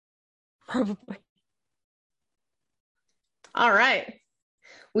Probably. All right.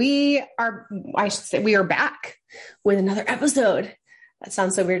 We are back with another episode. That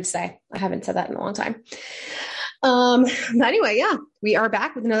sounds so weird to say. I haven't said that in a long time. But anyway, yeah, we are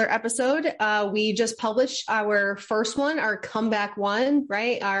back with another episode. We just published our first one, our comeback one,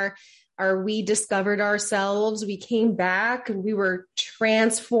 right? Our we discovered ourselves. We came back. We were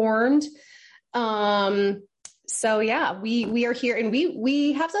transformed. So yeah, we are here, and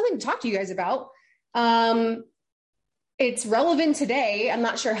we have something to talk to you guys about. It's relevant today. I'm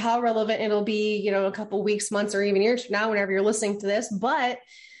not sure how relevant it'll be, a couple weeks, months, or even years from now, whenever you're listening to this, but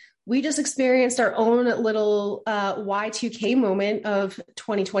we just experienced our own little Y2K moment of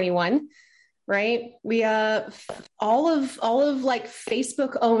 2021, right? We all of like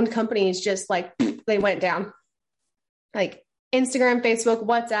Facebook owned companies just like they went down, like Instagram, Facebook,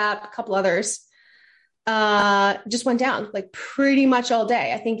 WhatsApp, a couple others just went down like pretty much all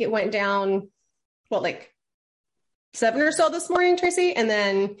day. I think it went down like 7 or so this morning, Tracy, and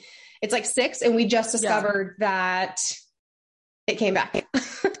then it's like 6, and we just discovered that it came back.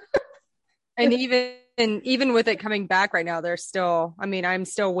 And even with it coming back right now, there's still, I'm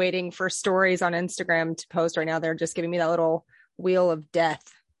still waiting for stories on Instagram to post right now. They're just giving me that little wheel of death.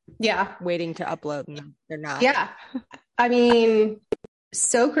 Yeah. Waiting to upload, and they're not. Yeah.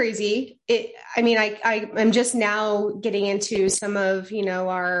 So crazy. I'm just now getting into some of,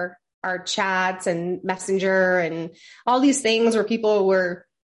 our chats and Messenger and all these things where people were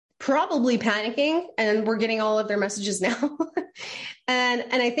probably panicking, and we're getting all of their messages now. and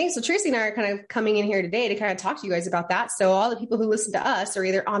I think so. Tracy and I are kind of coming in here today to kind of talk to you guys about that. So all the people who listen to us are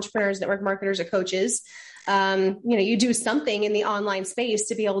either entrepreneurs, network marketers, or coaches. You do something in the online space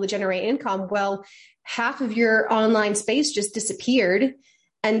to be able to generate income. Well, half of your online space just disappeared.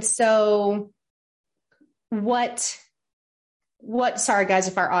 And so sorry guys,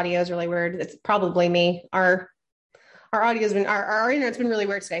 if our audio is really weird, it's probably me. Our audio's been, our internet's been really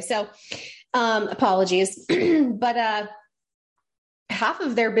weird today. So, apologies, but, half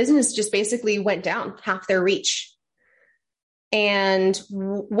of their business just basically went down, half their reach. And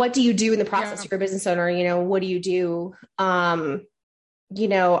what do you do in the process? You're a business owner, what do you do? I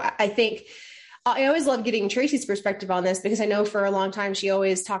think I always love getting Tracy's perspective on this, because I know for a long time, she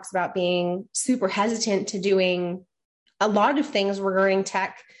always talks about being super hesitant to doing a lot of things regarding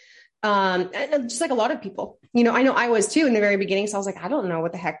tech. And just like a lot of people, I know I was too in the very beginning. So I was like, I don't know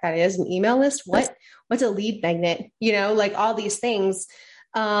what the heck that is. An email list. What's a lead magnet? Like all these things.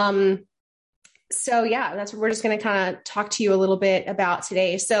 So yeah, that's what we're just going to kind of talk to you a little bit about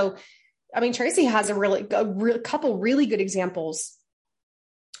today. So, Tracy has a couple really good examples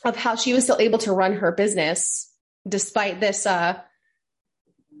of how she was still able to run her business despite this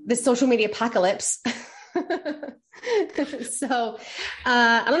social media apocalypse. So,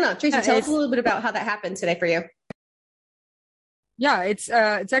 I don't know, Tracy, tell us a little bit about how that happened today for you. Yeah, it's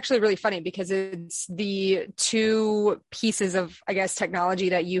actually really funny, because it's the two pieces of, I guess, technology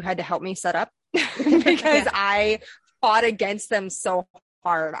that you had to help me set up because I fought against them so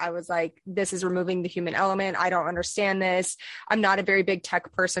hard. I was like, this is removing the human element. I don't understand this. I'm not a very big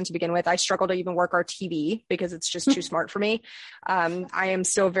tech person to begin with. I struggle to even work our TV because it's just too smart for me. I am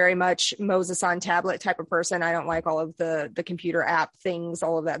still very much Moses on tablet type of person. I don't like all of the computer app things,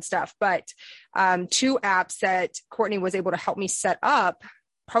 all of that stuff. But two apps that Courtney was able to help me set up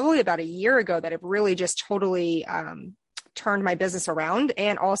probably about a year ago that have really just totally turned my business around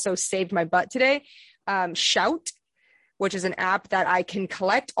and also saved my butt today. Shout, which is an app that I can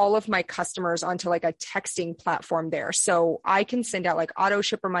collect all of my customers onto like a texting platform there. So I can send out like auto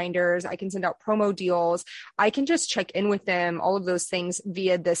ship reminders. I can send out promo deals. I can just check in with them, all of those things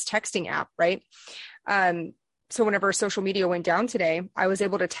via this texting app, right? So whenever social media went down today, I was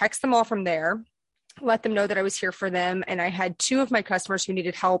able to text them all from there, let them know that I was here for them. And I had 2 of my customers who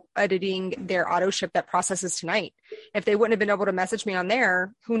needed help editing their auto ship that processes tonight. If they wouldn't have been able to message me on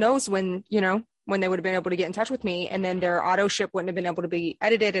there, who knows when they would have been able to get in touch with me, and then their auto ship wouldn't have been able to be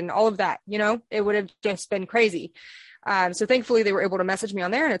edited and all of that, it would have just been crazy. So thankfully they were able to message me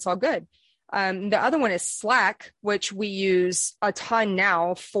on there, and it's all good. The other one is Slack, which we use a ton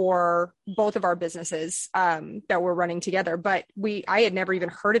now for both of our businesses that we're running together, but I had never even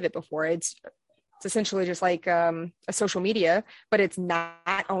heard of it before. It's essentially just like a social media, but it's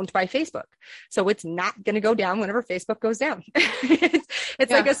not owned by Facebook. So it's not going to go down whenever Facebook goes down.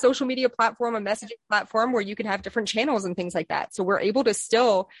 It's like a social media platform, a messaging platform where you can have different channels and things like that. So we're able to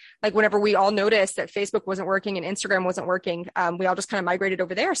still, like whenever we all noticed that Facebook wasn't working and Instagram wasn't working, we all just kind of migrated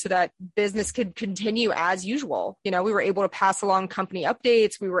over there so that business could continue as usual. We were able to pass along company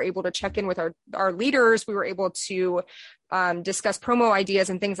updates. We were able to check in with our leaders. We were able to discuss promo ideas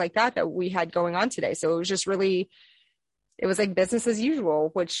and things like that we had going on today. So it was just really, it was like business as usual,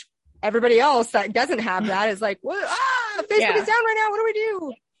 which everybody else that doesn't have that is like, what? Facebook is down right now. What do we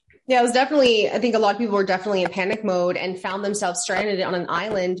do? Yeah, it was definitely, I think a lot of people were definitely in panic mode and found themselves stranded on an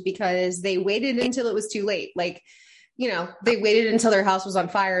island because they waited until it was too late. Like, they waited until their house was on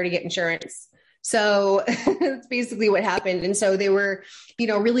fire to get insurance. So that's basically what happened. And so they were,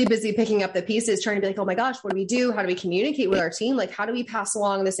 really busy picking up the pieces, trying to be like, oh my gosh, what do we do? How do we communicate with our team? Like, how do we pass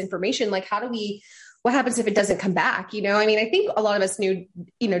along this information? Like, what happens if it doesn't come back? I think a lot of us knew,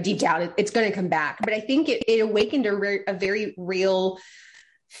 deep down it's going to come back, but I think it awakened a very real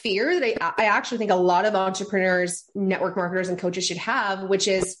fear that I actually think a lot of entrepreneurs, network marketers, and coaches should have, which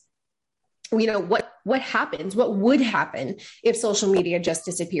is, what happens, what would happen if social media just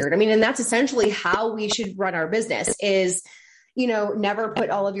disappeared? And that's essentially how we should run our business is, never put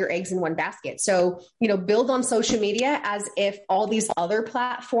all of your eggs in one basket. So, build on social media as if all these other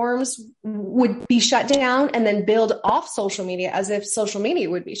platforms would be shut down, and then build off social media as if social media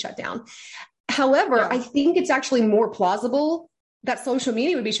would be shut down. However, I think it's actually more plausible that social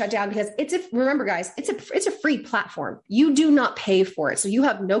media would be shut down because remember guys, it's a free platform. You do not pay for it. So you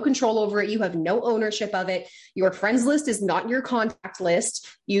have no control over it. You have no ownership of it. Your friends list is not your contact list.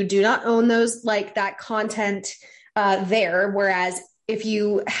 You do not own those, like that content there. Whereas if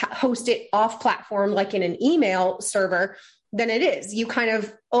you host it off platform, like in an email server, then it is, you kind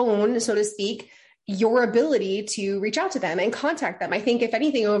of own, so to speak, your ability to reach out to them and contact them. I think if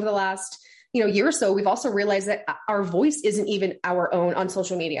anything over the last year or so, we've also realized that our voice isn't even our own on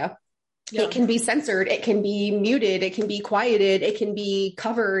social media. Yeah. It can be censored. It can be muted. It can be quieted. It can be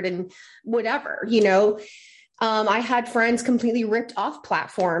covered and whatever, I had friends completely ripped off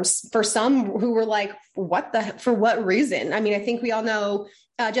platforms for some who were like, for what reason? I think we all know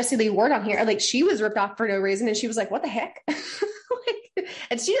Jessie Lee Ward on here, like she was ripped off for no reason. And she was like, what the heck?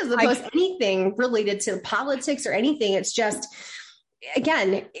 And she doesn't post anything related to politics or anything. It's just,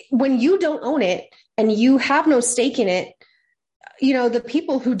 again, when you don't own it and you have no stake in it, the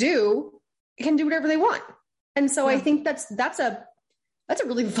people who do can do whatever they want. And so I think that's a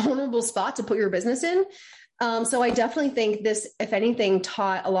really vulnerable spot to put your business in. So I definitely think this, if anything,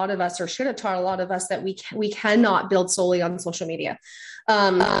 taught a lot of us, or should have taught a lot of us, that we cannot build solely on social media.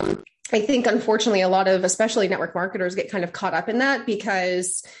 I think, unfortunately, a lot of, especially network marketers, get kind of caught up in that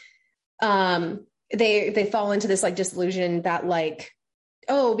because they fall into this like disillusion that like,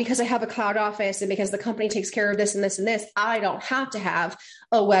 oh, because I have a cloud office and because the company takes care of this and this and this, I don't have to have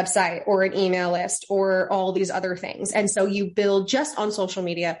a website or an email list or all these other things. And so you build just on social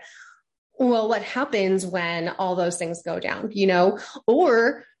media. Well, what happens when all those things go down,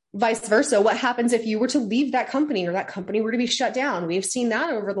 or vice versa? What happens if you were to leave that company or that company were to be shut down? We've seen that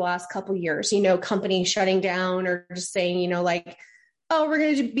over the last couple of years, companies shutting down or just saying, like, oh, we're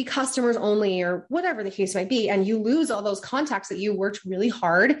going to be customers only or whatever the case might be. And you lose all those contacts that you worked really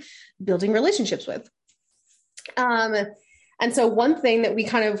hard building relationships with. And so one thing that we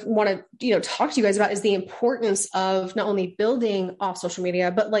kind of want to, talk to you guys about is the importance of not only building off social media,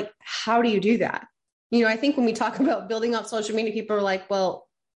 but like, how do you do that? I think when we talk about building off social media, people are like, well,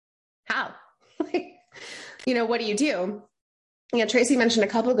 how? What do you do? Tracy mentioned a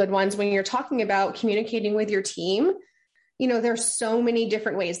couple of good ones. When you're talking about communicating with your team, there's so many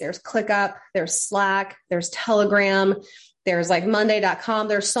different ways. There's ClickUp, there's Slack, there's Telegram, there's like Monday.com.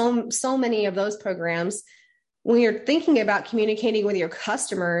 There's so many of those programs. When you're thinking about communicating with your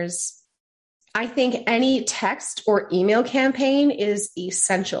customers, I think any text or email campaign is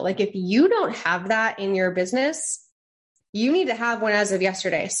essential. Like if you don't have that in your business, you need to have one as of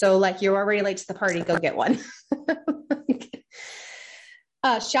yesterday. So like you're already late to the party, go get one.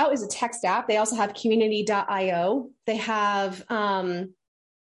 Shout is a text app. They also have community.io. They have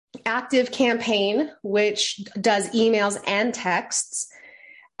Active Campaign, which does emails and texts.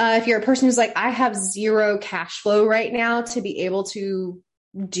 If you're a person who's like, I have zero cash flow right now to be able to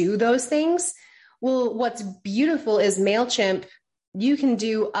do those things. Well, what's beautiful is MailChimp, you can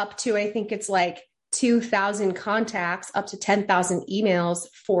do up to, I think it's like 2,000 contacts, up to 10,000 emails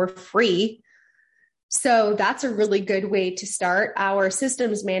for free. So that's a really good way to start. Our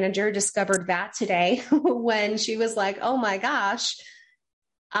systems manager discovered that today when she was like, oh my gosh,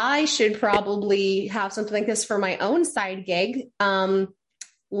 I should probably have something like this for my own side gig.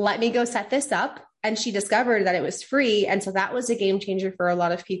 Let me go set this up. And she discovered that it was free. And so that was a game changer for a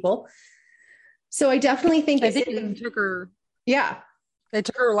lot of people. So I definitely think it took her. Yeah. It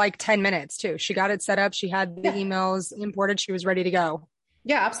took her like 10 minutes too. She got it set up. She had the emails imported. She was ready to go.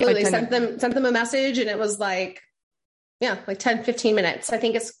 Yeah, absolutely. Sent them a message and it was like 10, 15 minutes. I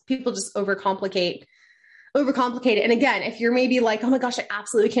think it's people just overcomplicate overcomplicate it. And again, if you're maybe like, oh my gosh, I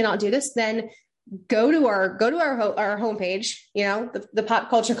absolutely cannot do this, then go to our homepage, the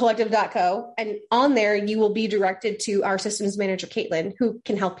popculturecollective.co. And on there, you will be directed to our systems manager, Caitlin, who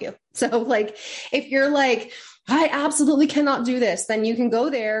can help you. So like, if you're like, I absolutely cannot do this, then you can go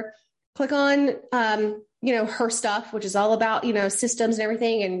there, click on, her stuff, which is all about, systems and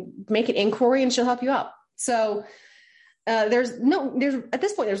everything, and make an inquiry and she'll help you out. So there's at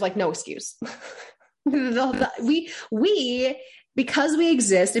this point, there's like no excuse. we because we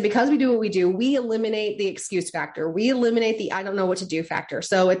exist and because we do what we do, we eliminate the excuse factor. We eliminate the I don't know what to do factor.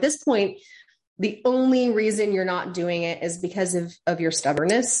 So at this point, the only reason you're not doing it is because of your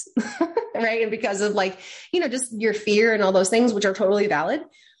stubbornness, right? And because of like, just your fear and all those things, which are totally valid.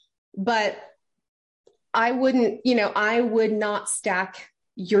 But I would not stack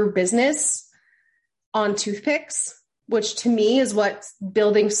your business on toothpicks, which to me is what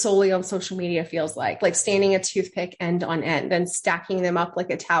building solely on social media feels like standing a toothpick end on end and stacking them up like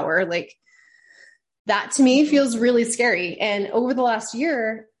a tower. Like that to me feels really scary. And over the last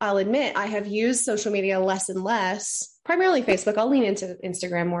year, I'll admit I have used social media less and less, primarily Facebook. I'll lean into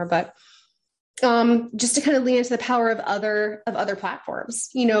Instagram more, but just to kind of lean into the power of other platforms.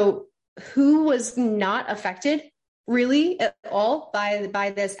 Who was not affected really at all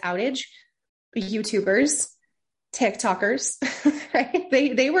by this outage? YouTubers, TikTokers, right?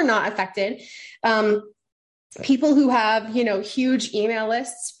 They were not affected. People who have, huge email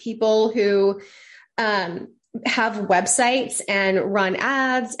lists, people who have websites and run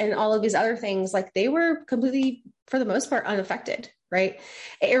ads and all of these other things, like they were completely, for the most part, unaffected, right?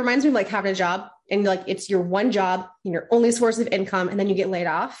 It reminds me of like having a job and like it's your one job and your only source of income, and then you get laid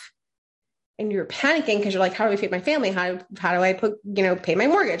off. And you're panicking because you're like, how do I feed my family? How do I pay my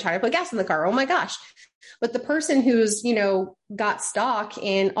mortgage? How do I put gas in the car? Oh my gosh. But the person who's, got stock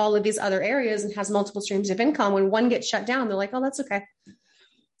in all of these other areas and has multiple streams of income, when one gets shut down, they're like, oh, that's okay.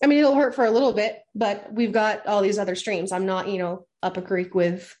 I mean, it'll hurt for a little bit, but we've got all these other streams. I'm not, up a creek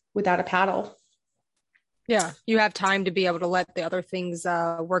without a paddle. Yeah. You have time to be able to let the other things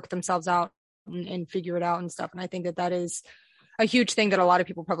work themselves out and figure it out and stuff. And I think that is a huge thing that a lot of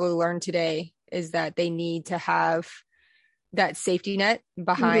people probably learned today, is that they need to have that safety net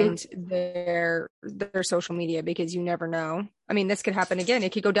behind their social media, because you never know. I mean, this could happen again.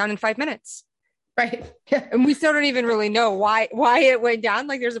 It could go down in 5 minutes. Right. Yeah. And we still don't even really know why it went down.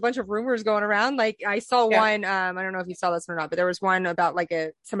 Like there's a bunch of rumors going around. Like I saw one, I don't know if you saw this or not, but there was one about like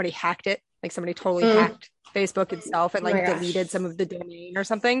somebody hacked it. Like somebody totally hacked Facebook itself and like deleted some of the domain or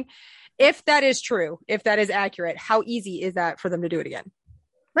something. If that is true, if that is accurate, how easy is that for them to do it again?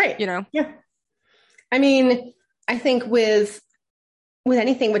 Right. Yeah. I mean, I think with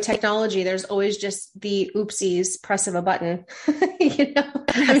anything with technology, there's always just the oopsies press of a button. I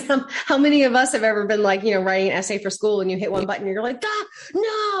mean, how many of us have ever been like, writing an essay for school and you hit one button and you're like,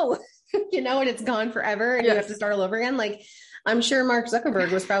 no, and it's gone forever and you have to start all over again. Like, I'm sure Mark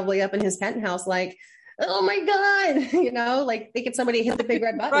Zuckerberg was probably up in his penthouse, like, oh my God, like thinking somebody hit the big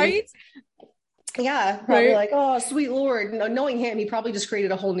red button. Right. Yeah. Probably like, oh, sweet Lord. Knowing him, he probably just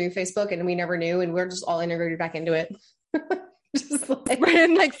created a whole new Facebook and we never knew. And we're just all integrated back into it. Just like,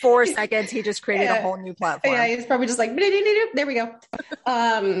 in like 4 seconds, he just created a whole new platform. Yeah. He's probably just like, there we go.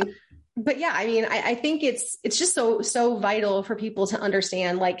 But yeah, I mean, I think it's just so vital for people to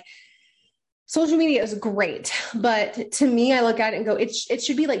understand, like, social media is great, but to me, I look at it and go, it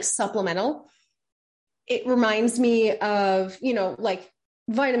should be like supplemental. It reminds me of, like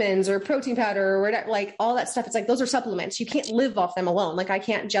vitamins or protein powder or whatever, like all that stuff. It's like, those are supplements. You can't live off them alone. Like I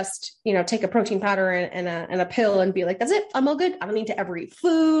can't just, take a protein powder and a pill and be like, that's it. I'm all good. I don't need to ever eat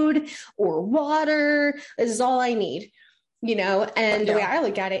food or water. This is all I need, and the way I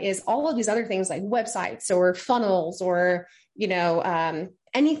look at it is all of these other things like websites or funnels or,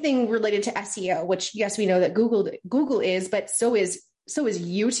 anything related to SEO, which yes, we know that Google is, but so is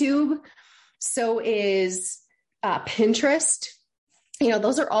YouTube. So is Pinterest.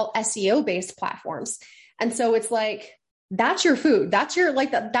 Those are all SEO based platforms. And so it's like, that's your food. That's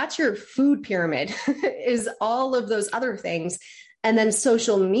your food pyramid is all of those other things. And then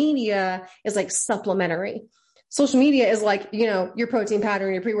social media is like supplementary. Social media is like, your protein powder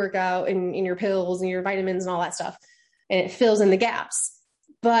and your pre-workout and your pills and your vitamins and all that stuff. And it fills in the gaps.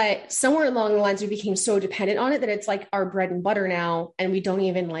 But somewhere along the lines, we became so dependent on it that it's like our bread and butter now. And we don't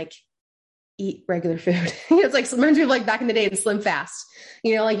even like eat regular food. It's like sometimes people like back in the day in Slim Fast,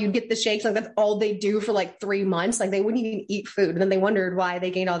 like you'd get the shakes, like that's all they do for like 3 months. Like they wouldn't even eat food. And then they wondered why they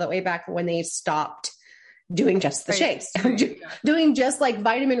gained all that weight back when they stopped doing just the shakes, doing just like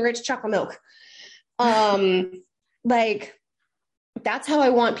vitamin rich chocolate milk. Like that's how I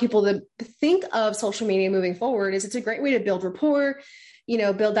want people to think of social media moving forward. Is it's a great way to build rapport,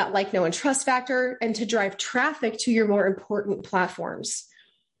 build that like, know, and trust factor, and to drive traffic to your more important platforms.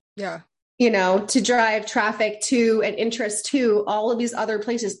 Yeah. To drive traffic to and interest to all of these other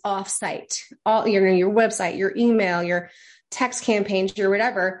places offsite, all, your website, your email, your text campaigns, your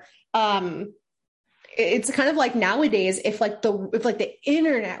whatever. It's kind of like nowadays, if the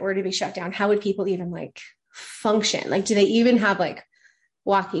internet were to be shut down, how would people even like function? Like, do they even have like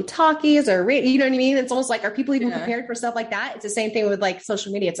walkie talkies or, you know what I mean? It's almost like, are people even prepared for stuff like that? It's the same thing with like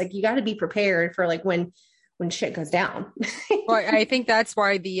social media. It's like, you got to be prepared for like when shit goes down. Well, I think that's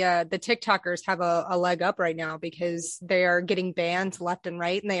why the TikTokers have a leg up right now, because they are getting banned left and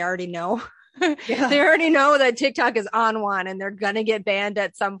right, and they already know. Yeah. They already know that TikTok is on one and they're gonna get banned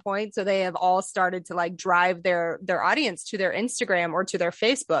at some point. So they have all started to like drive their audience to their Instagram or to their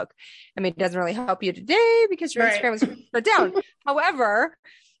Facebook. I mean, it doesn't really help you today because your Instagram is shut down. However,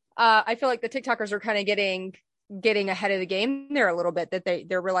 I feel like the TikTokers are kind of getting ahead of the game there a little bit, that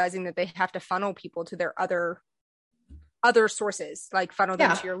they're realizing that they have to funnel people to their other sources, like funnel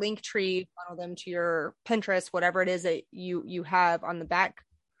them to your link tree, funnel them to your Pinterest, whatever it is that you have on the back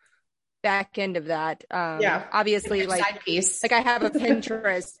end of that. Obviously, like I have a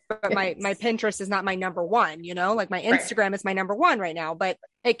Pinterest, but my Pinterest is not my number one, like my Instagram is my number one right now, but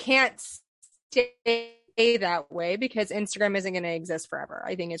it can't stay that way because Instagram isn't going to exist forever.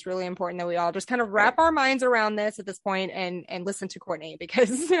 I think it's really important that we all just kind of wrap our minds around this at this point and listen to Courtney,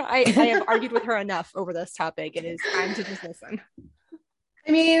 because I have argued with her enough over this topic. It is time to just listen.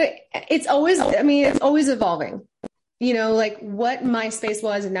 I mean, it's always evolving. Like what MySpace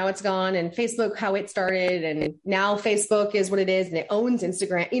was and now it's gone, and Facebook, how it started, and now Facebook is what it is and it owns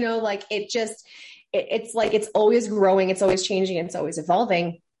Instagram, like it's like, it's always growing, it's always changing, it's always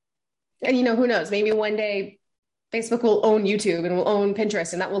evolving. And who knows, maybe one day Facebook will own YouTube and will own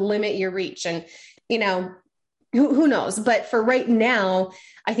Pinterest, and that will limit your reach. And, who knows? But for right now,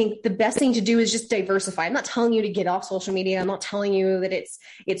 I think the best thing to do is just diversify. I'm not telling you to get off social media. I'm not telling you that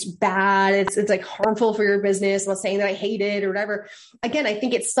it's bad. It's like harmful for your business. I'm not saying that I hate it or whatever. Again, I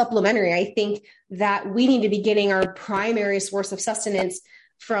think it's supplementary. I think that we need to be getting our primary source of sustenance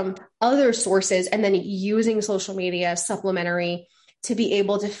from other sources, and then using social media supplementary to be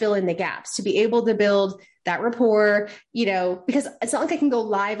able to fill in the gaps, to be able to build that rapport, because it's not like I can go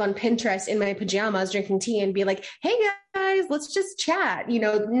live on Pinterest in my pajamas drinking tea and be like, hey guys, let's just chat.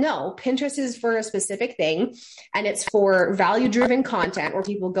 No, Pinterest is for a specific thing, and it's for value-driven content where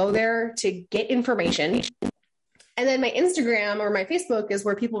people go there to get information. And then my Instagram or my Facebook is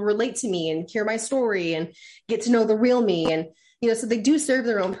where people relate to me and hear my story and get to know the real me. And, so they do serve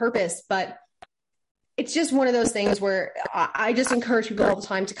their own purpose, but it's just one of those things where I just encourage people all the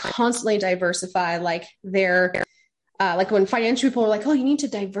time to constantly diversify, like like when financial people are like, oh, you need to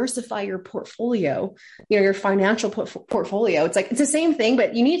diversify your portfolio, your financial portfolio. It's like, it's the same thing,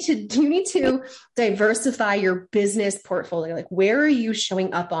 but you need to diversify your business portfolio. Like, where are you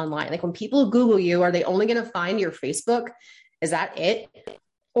showing up online? Like when people Google you, are they only going to find your Facebook? Is that it?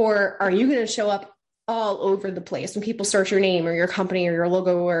 Or are you going to show up all over the place when people search your name or your company or your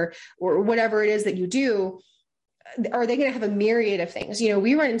logo or whatever it is that you do? Are they going to have a myriad of things?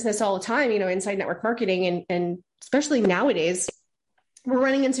 We run into this all the time, inside network marketing, and especially nowadays, we're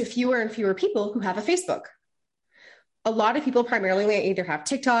running into fewer and fewer people who have a Facebook. A lot of people primarily either have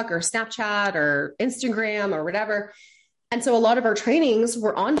TikTok or Snapchat or Instagram or whatever. And so a lot of our trainings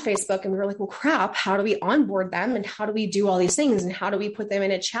were on Facebook, and we were like, well, crap, how do we onboard them? And how do we do all these things? And how do we put them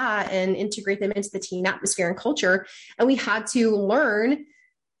in a chat and integrate them into the team atmosphere and culture? And we had to learn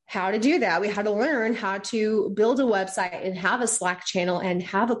how to do that. We had to learn how to build a website and have a Slack channel and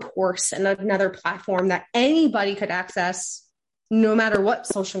have a course and another platform that anybody could access no matter what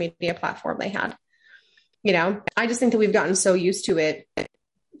social media platform they had. I just think that we've gotten so used to it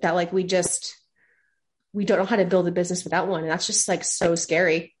that like, we don't know how to build a business without one. And that's just like so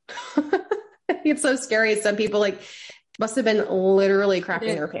scary. It's so scary. Some people like must have been literally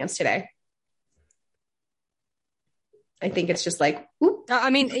crapping their pants today. I think it's just like, whoop. I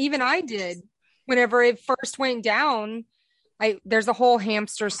mean, even I did whenever it first went down. There's a whole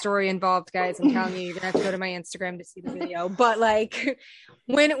hamster story involved, guys. I'm telling you, you're gonna have to go to my Instagram to see the video. But like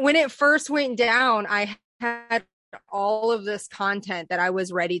when it first went down, I had all of this content that I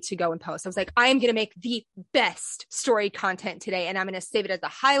was ready to go and post. I was like, I'm going to make the best story content today, and I'm going to save it as a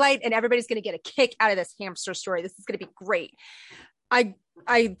highlight, and everybody's going to get a kick out of this hamster story. This is going to be great. I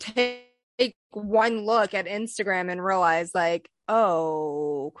take take one look at Instagram and realize like,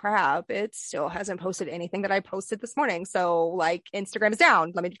 oh crap, it still hasn't posted anything that I posted this morning. So like Instagram is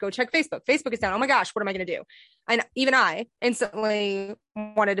down. Let me go check Facebook. Facebook is down. Oh my gosh, what am I going to do? And even I instantly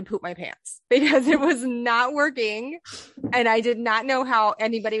wanted to poop my pants because it was not working. And I did not know how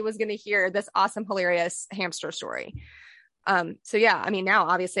anybody was going to hear this awesome, hilarious hamster story. So yeah, I mean, now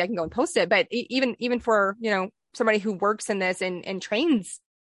obviously I can go and post it, but even for, you know, somebody who works in this and trains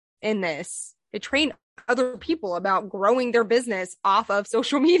in this, they train other people about growing their business off of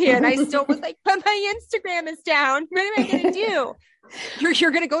social media. And I still was like, but my Instagram is down. What am I going to do?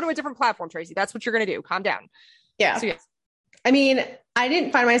 You're going to go to a different platform, Tracy. That's what you're going to do. Calm down. Yeah. So, yeah. I mean, I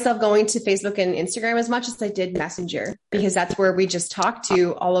didn't find myself going to Facebook and Instagram as much as I did Messenger, because that's where we just talk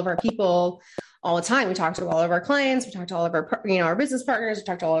to all of our people all the time. We talk to all of our clients. We talk to all of our, you know, our business partners. We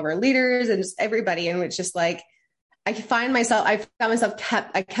talk to all of our leaders and just everybody. And it's just like, I found myself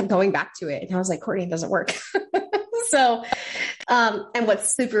kept going back to it. And I was like, Courtney, it doesn't work. So, and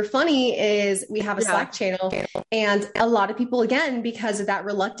what's super funny is we have a Slack channel, and a lot of people, again, because of that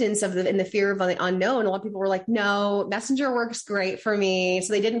reluctance and the fear of the unknown, a lot of people were like, no, Messenger works great for me.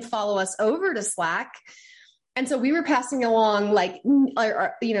 So they didn't follow us over to Slack. And so we were passing along, like, you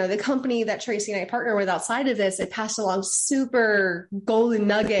know, the company that Tracy and I partner with outside of this, it passed along super golden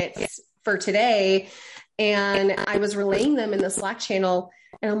nuggets for today. And I was relaying them in the Slack channel,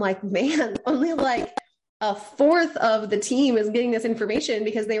 and I'm like, man, only like a fourth of the team is getting this information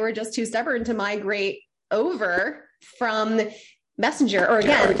because they were just too stubborn to migrate over from Messenger or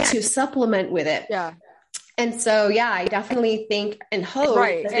again to supplement with it. Yeah. And so, yeah, I definitely think and hope.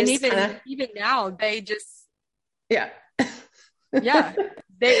 Right. And even now they just, yeah.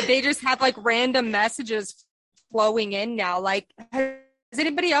 They just have like random messages flowing in now. Like, has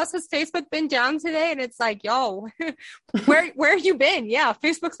anybody else's Facebook been down today? And it's like, yo, where have you been? Yeah,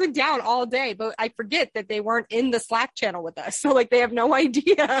 Facebook's been down all day, but I forget that they weren't in the Slack channel with us. So like, they have no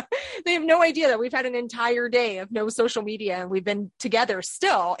idea. They have no idea that we've had an entire day of no social media and we've been together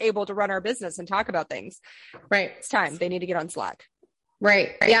still able to run our business and talk about things. Right. It's time. They need to get on Slack.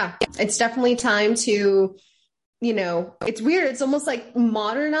 Right. Yeah. It's definitely time to, you know, it's weird. It's almost like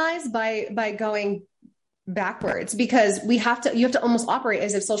modernized by going backwards, because you have to almost operate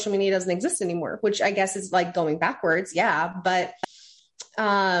as if social media doesn't exist anymore, which I guess is like going backwards. Yeah. But,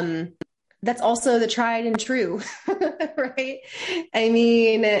 that's also the tried and true, right? I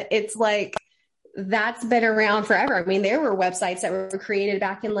mean, it's like, that's been around forever. I mean, there were websites that were created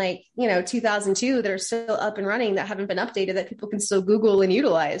back in like, you know, 2002 that are still up and running, that haven't been updated, that people can still Google and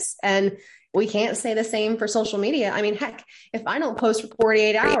utilize. And we can't say the same for social media. I mean, heck, if I don't post for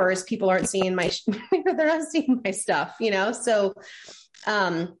 48 hours, people aren't seeing they're not seeing my stuff, you know? So,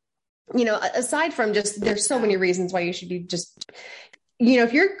 you know, aside from just, there's so many reasons why you should be just, you know,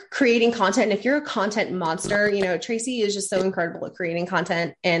 if you're creating content, if you're a content monster, you know, Tracy is just so incredible at creating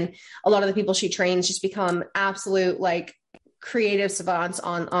content. And a lot of the people she trains just become absolute like creative savants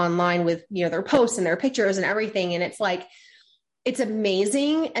online with, you know, their posts and their pictures and everything. And it's like, it's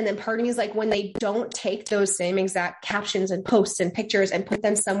amazing. And then part of me is like, when they don't take those same exact captions and posts and pictures and put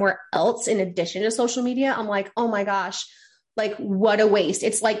them somewhere else in addition to social media, I'm like, oh my gosh, like what a waste.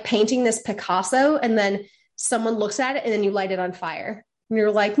 It's like painting this Picasso and then someone looks at it and then you light it on fire. And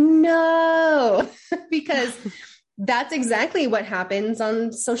you're like, no, because that's exactly what happens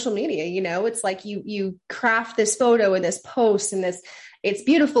on social media. You know, it's like you craft this photo and this post and this, it's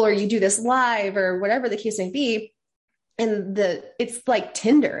beautiful, or you do this live or whatever the case may be. And it's like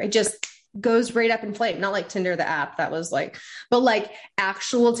Tinder. It just goes right up in flame. Not like Tinder, the app that was like, but like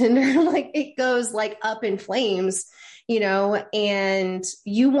actual Tinder, like it goes like up in flames, you know, and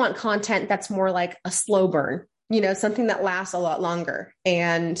you want content that's more like a slow burn, you know, something that lasts a lot longer.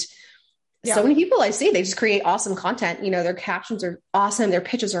 And so many people I see, they just create awesome content. You know, their captions are awesome. Their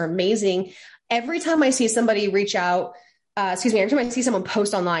pictures are amazing. Every time I see somebody reach out, every time I see someone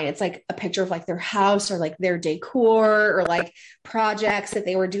post online, it's like a picture of like their house or like their decor or like projects that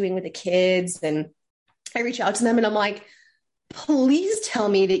they were doing with the kids. And I reach out to them and I'm like, please tell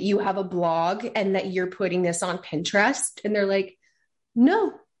me that you have a blog and that you're putting this on Pinterest. And they're like,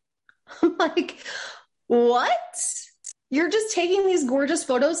 no. I'm like, what? You're just taking these gorgeous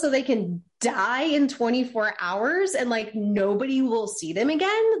photos so they can die in 24 hours and like nobody will see them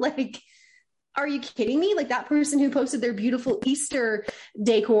again? Like, are you kidding me? Like that person who posted their beautiful Easter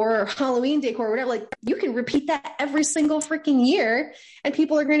decor or Halloween decor or whatever, like you can repeat that every single freaking year and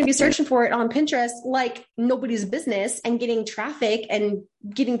people are going to be searching for it on Pinterest like nobody's business and getting traffic and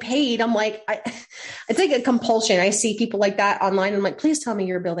getting paid. I'm like, it's like a compulsion. I see people like that online. I'm like, please tell me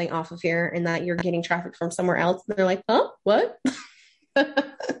you're building off of here and that you're getting traffic from somewhere else. And they're like, huh, what?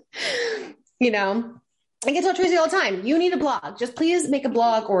 I get to tell Tracy all the time, you need a blog. Just please make a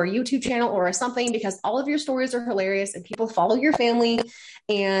blog or a YouTube channel or something, because all of your stories are hilarious and people follow your family,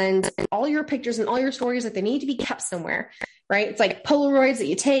 and all your pictures and all your stories, that they need to be kept somewhere, right? It's like Polaroids that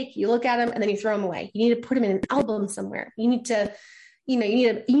you take, you look at them, and then you throw them away. You need to put them in an album somewhere. You need to, you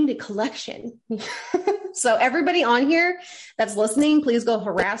need a collection. So everybody on here that's listening, please go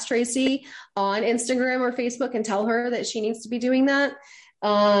harass Tracy on Instagram or Facebook and tell her that she needs to be doing that.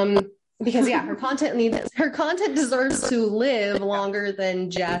 Because her content deserves to live longer than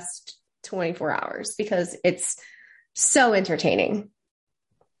just 24 hours, because it's so entertaining.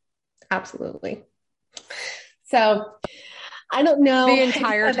 Absolutely. So I don't know. The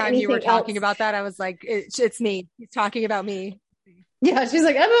entire time you were talking about that, I was like, it's me. He's talking about me. Yeah. She's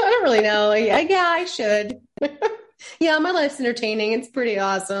like, I don't really know. Yeah, I should. Yeah, my life's entertaining. It's pretty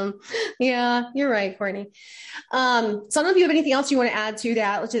awesome. Yeah, you're right, Courtney. So I don't know if you have anything else you want to add to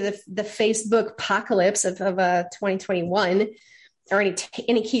that, to the Facebook apocalypse of 2021, or any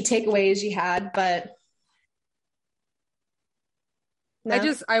key takeaways you had, but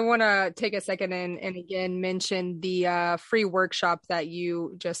no? I want to take a second and again mention the free workshop that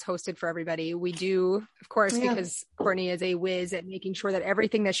you just hosted for everybody. We do, of course, because Courtney is a whiz at making sure that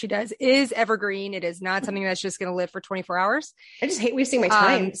everything that she does is evergreen. It is not something that's just going to live for 24 hours. I just hate wasting my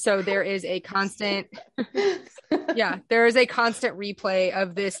time. So there is a constant, there is a constant replay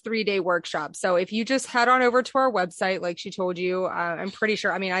of this 3-day workshop. So if you just head on over to our website, like she told you, I'm pretty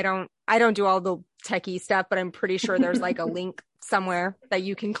sure, I don't do all the techie stuff, but I'm pretty sure there's like a link somewhere that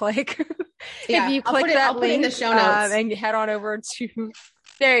you can click. Yeah, if you click that link in the show notes, and head on over to,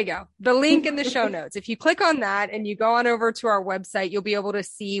 there you go, the link in the show notes. If you click on that and you go on over to our website, you'll be able to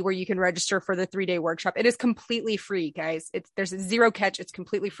see where you can register for the 3-day workshop. It is completely free, guys. There's zero catch. It's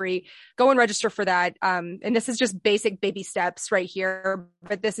completely free. Go and register for that. And this is just basic baby steps right here,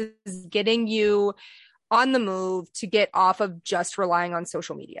 but this is getting you on the move to get off of just relying on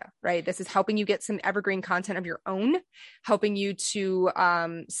social media, right? This is helping you get some evergreen content of your own, helping you to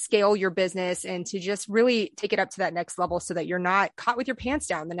scale your business and to just really take it up to that next level, so that you're not caught with your pants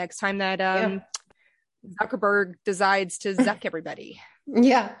down the next time that Zuckerberg decides to zuck everybody.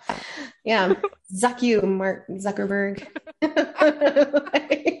 Yeah. Zuck you, Mark Zuckerberg.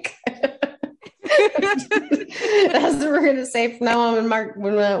 That's what we're gonna say from now on when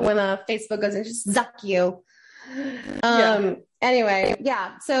Facebook goes and just zuck you. Anyway,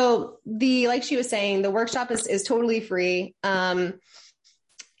 so like she was saying, the workshop is totally free. And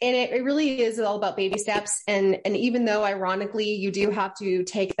it really is all about baby steps. And even though ironically you do have to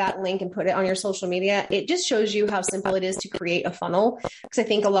take that link and put it on your social media, it just shows you how simple it is to create a funnel. Because I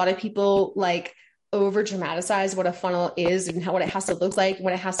think a lot of people over dramatize what a funnel is and what it has to look like,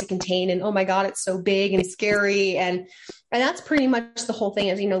 what it has to contain. And oh my God, it's so big and scary. And that's pretty much the whole thing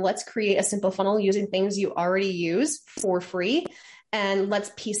is, let's create a simple funnel using things you already use for free. And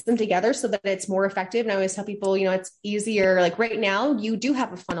let's piece them together so that it's more effective. And I always tell people, it's easier. Like right now you do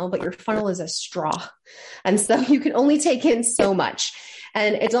have a funnel, but your funnel is a straw. And so you can only take in so much.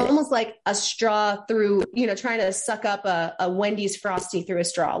 And it's almost like a straw through, trying to suck up a Wendy's Frosty through a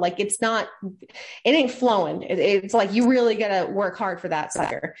straw. Like it ain't flowing. It's like, you really got to work hard for that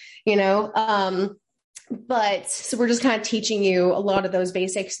sucker, but so we're just kind of teaching you a lot of those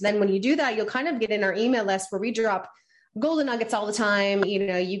basics. Then when you do that, you'll kind of get in our email list where we drop golden nuggets all the time.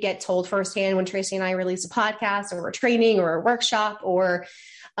 You get told firsthand when Tracy and I release a podcast or a training or a workshop, or,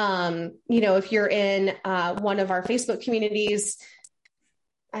 if you're in one of our Facebook communities.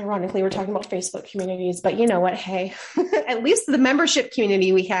 Ironically, we're talking about Facebook communities, but you know what? Hey, at least the membership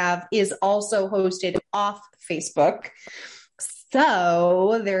community we have is also hosted off Facebook.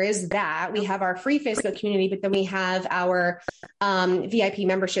 So there is that. We have our free Facebook community, but then we have our VIP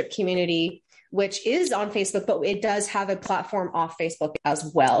membership community, which is on Facebook, but it does have a platform off Facebook as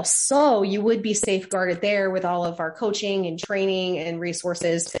well. So you would be safeguarded there with all of our coaching and training and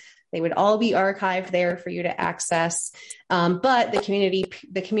resources. They would all be archived there for you to access. But the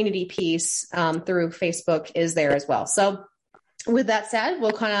community piece through Facebook is there as well. So with that said,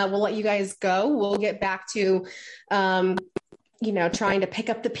 we'll let you guys go. We'll get back to, trying to pick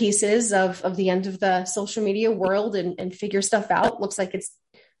up the pieces of the end of the social media world and figure stuff out. Looks like it's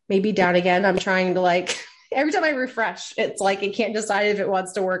maybe down again. I'm trying to every time I refresh, it's like it can't decide if it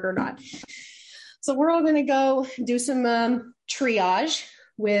wants to work or not. So we're all going to go do some triage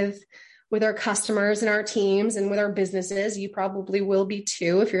with our customers and our teams and with our businesses. You probably will be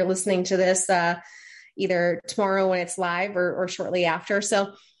too, if you're listening to this, either tomorrow when it's live or shortly after.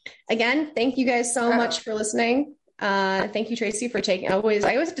 So again, thank you guys so much for listening. Thank you, Tracy, for taking, I always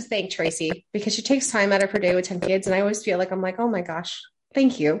have to thank Tracy because she takes time out of her day with 10 kids. And I always feel like, I'm like, oh my gosh,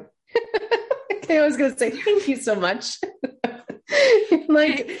 thank you. I was going to say, thank you so much.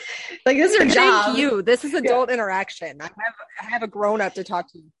 like this is your job. Thank you. This is adult interaction. I have a grown up to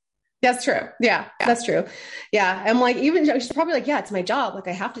talk to. That's true. Yeah, that's true. Yeah. I'm like, even she's probably like, yeah, it's my job. Like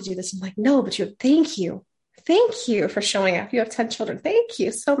I have to do this. I'm like, no, but thank you. Thank you for showing up. You have 10 children. Thank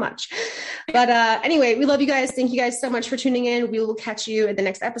you so much. But anyway, we love you guys. Thank you guys so much for tuning in. We will catch you in the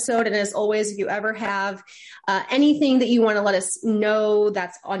next episode. And as always, if you ever have anything that you want to let us know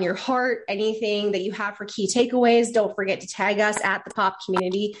that's on your heart, anything that you have for key takeaways, don't forget to tag us at the Pop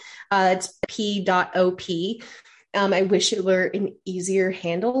Community. It's p.op. I wish it were an easier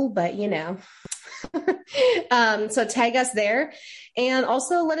handle, but so tag us there, and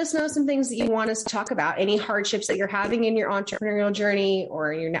also let us know some things that you want us to talk about, any hardships that you're having in your entrepreneurial journey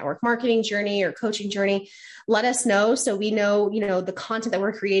or your network marketing journey or coaching journey. Let us know so we know, the content that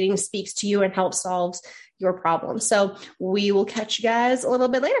we're creating speaks to you and helps solve your problems. So we will catch you guys a little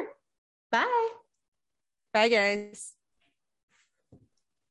bit later. Bye. Bye, guys.